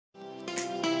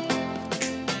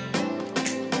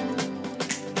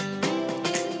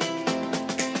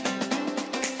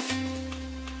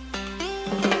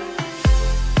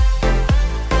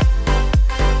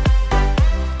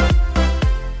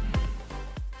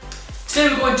Today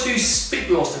we're going to spit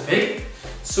roast a pig.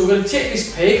 So we're going to take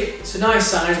this pig, it's a nice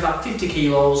size, about 50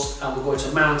 kilos, and we're going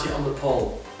to mount it on the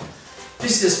pole.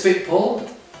 This is a spit pole,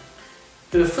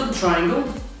 with a front triangle,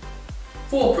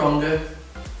 4-pronger,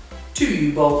 2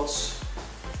 U-bolts,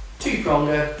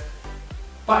 2-pronger,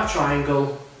 back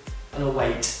triangle, and a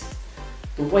weight.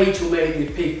 The weight will make the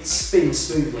pig spin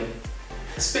smoothly.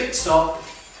 A spit stop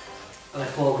and a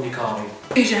claw when you're carving.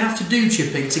 What you have to do to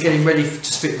your pig to get him ready to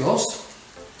spit roast,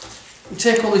 you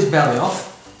take all his belly off.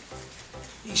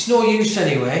 It's no use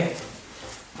anyway,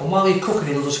 and while you're cooking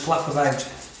it'll just flap about.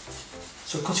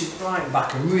 So cut it right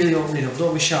back and really open it up,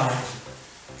 don't be shy.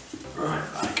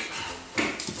 Right back.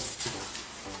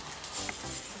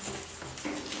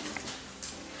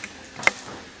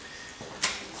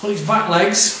 Cut his back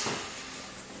legs,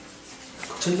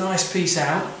 cut a nice piece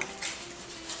out.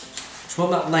 Just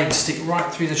want that leg to stick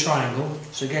right through the triangle.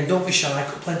 So again, don't be shy,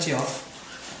 cut plenty off.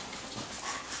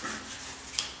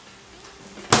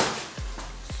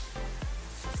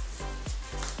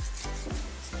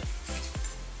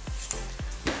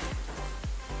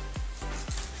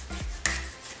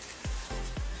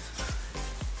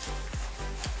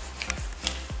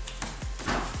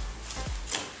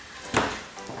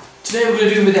 Today we're going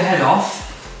to do with the head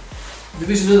off.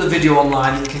 There is another video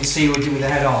online that you can see what we do with the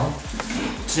head on.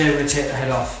 Today we're going to take the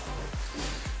head off.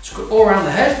 Just go all around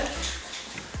the head.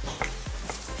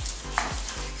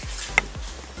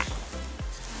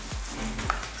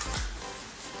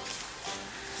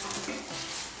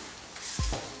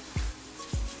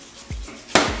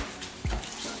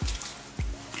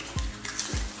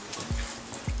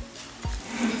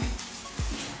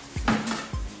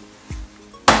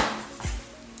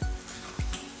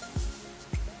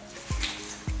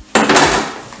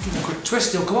 Give it a quick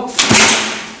twist, it'll come off.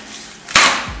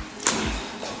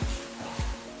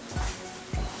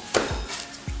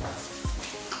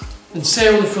 And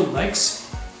sear on the front legs.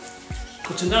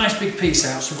 Cut a nice big piece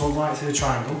out so we'll go right through the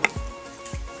triangle.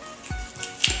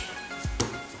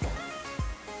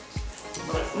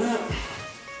 Like that.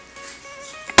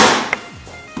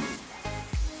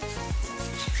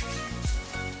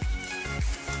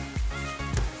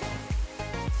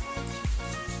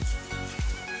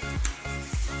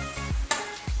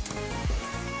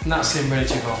 And that's him ready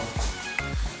to go.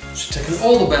 Just taking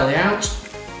all the belly out.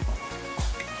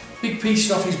 Big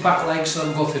pieces off his back legs so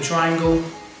that'll go for the triangle.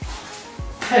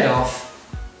 Head off.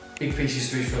 Big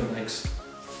pieces through his front legs.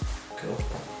 Cool.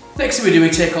 Next thing we do, we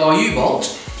take our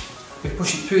U-bolt. We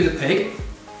push it through the pig.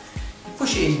 We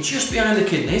push it in just behind the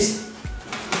kidneys.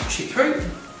 Push it through.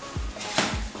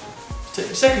 Take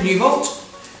the second U-bolt.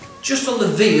 Just on the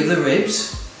V of the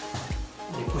ribs.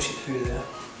 And you push it through there.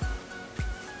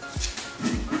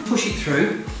 Push it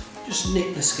through, just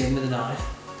nick the skin with a knife.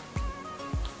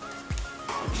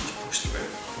 Just push through.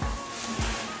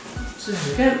 So there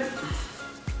we go.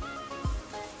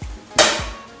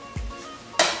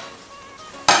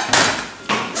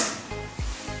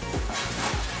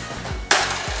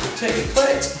 Take your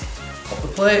plate, pop the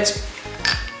plate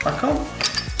back on,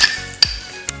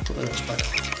 put the nuts back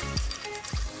on.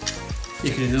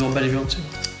 You can do the one bed if you want to.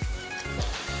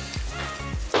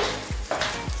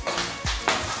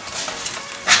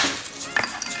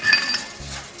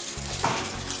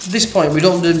 At this point we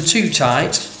don't do them too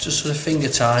tight, just sort of finger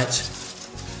tight.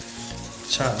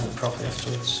 Tighten them properly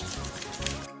afterwards.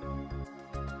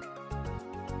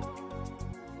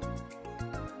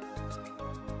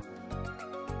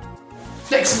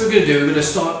 Next thing we're going to do, we're going to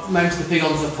start mounting the pig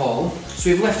onto the pole.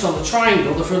 So we've left on the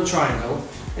triangle, the front triangle,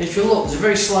 and if you look there's a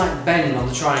very slight bend on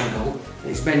the triangle,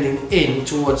 and it's bending in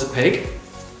towards the pig,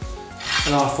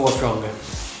 and our 4-pronger.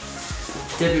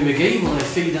 Debbie McGee will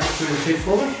feed that through the pig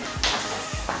for me.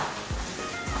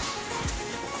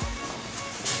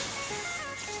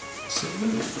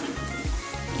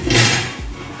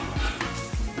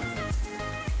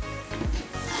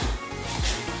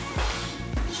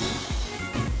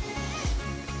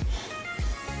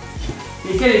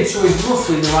 You get it so he's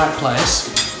roughly in the right place,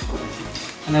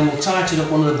 and then we'll tighten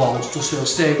up one of the bolts just so it'll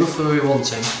stay roughly where we want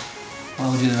him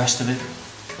while we do the rest of it.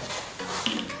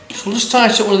 So we'll just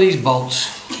tighten up one of these bolts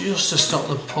just to stop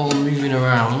the pole moving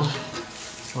around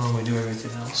while we do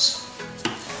everything else.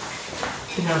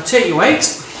 Now take your weight,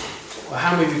 or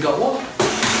how many have you got one?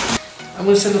 I'm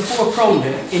going to send the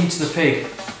 4-pronger into the pig.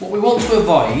 What we want to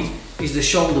avoid is the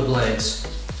shoulder blades.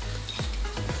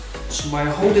 So by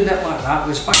holding that like that,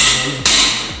 we're back in.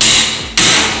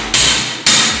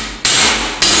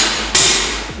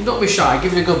 And don't be shy,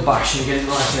 give it a good bash and get it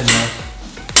right in there.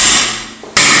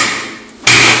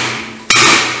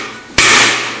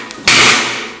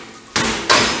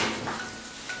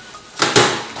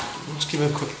 Let's give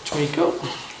it a quick tweak up.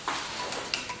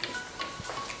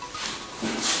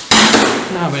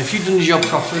 Now, but if you've done your job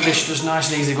properly, this should just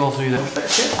nice and easy go through there.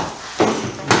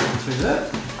 Through there.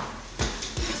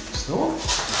 So,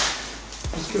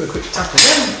 let's give it a quick tap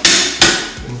again.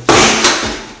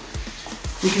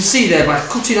 You can see there by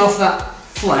cutting off that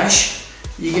flesh,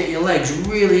 you get your legs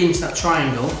really into that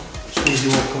triangle, which means they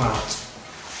won't come out.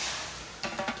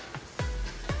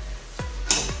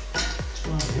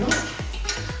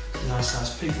 Nice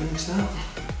size pig wings now.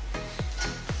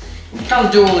 You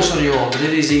can do all this on your own, but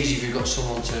it is easy if you've got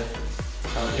someone to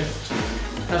help you.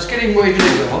 Now it's getting where you're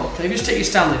going to go. Now you just take your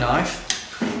Stanley knife,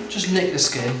 just nick the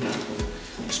skin.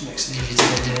 Just makes it easy to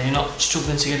get it in. You're not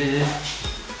struggling to get it in.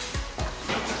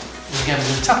 And again, we're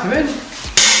going to tap him in.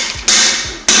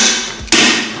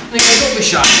 And again, don't be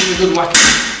shy, give him a good whack.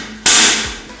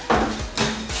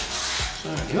 So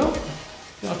there you go.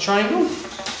 Got a triangle.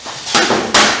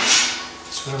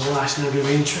 This one's nice and going to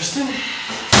be interesting.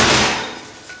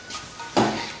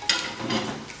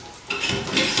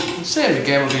 And same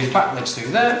again, we'll do his back legs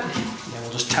through there. And then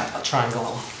we'll just tap that triangle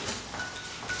on.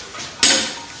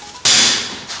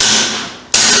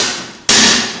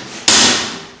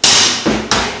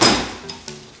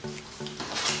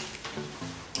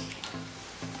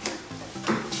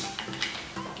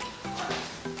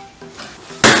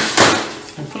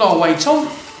 Put our weight on,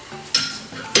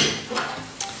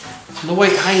 and the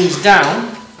weight hangs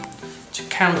down to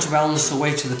counterbalance the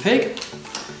weight of the pig.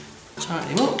 Tighten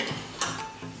him up.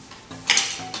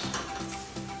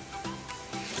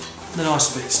 The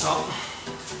nice bit stop.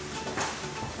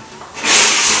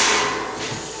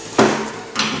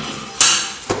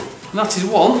 And that is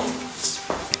one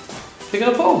pig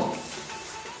on a pole.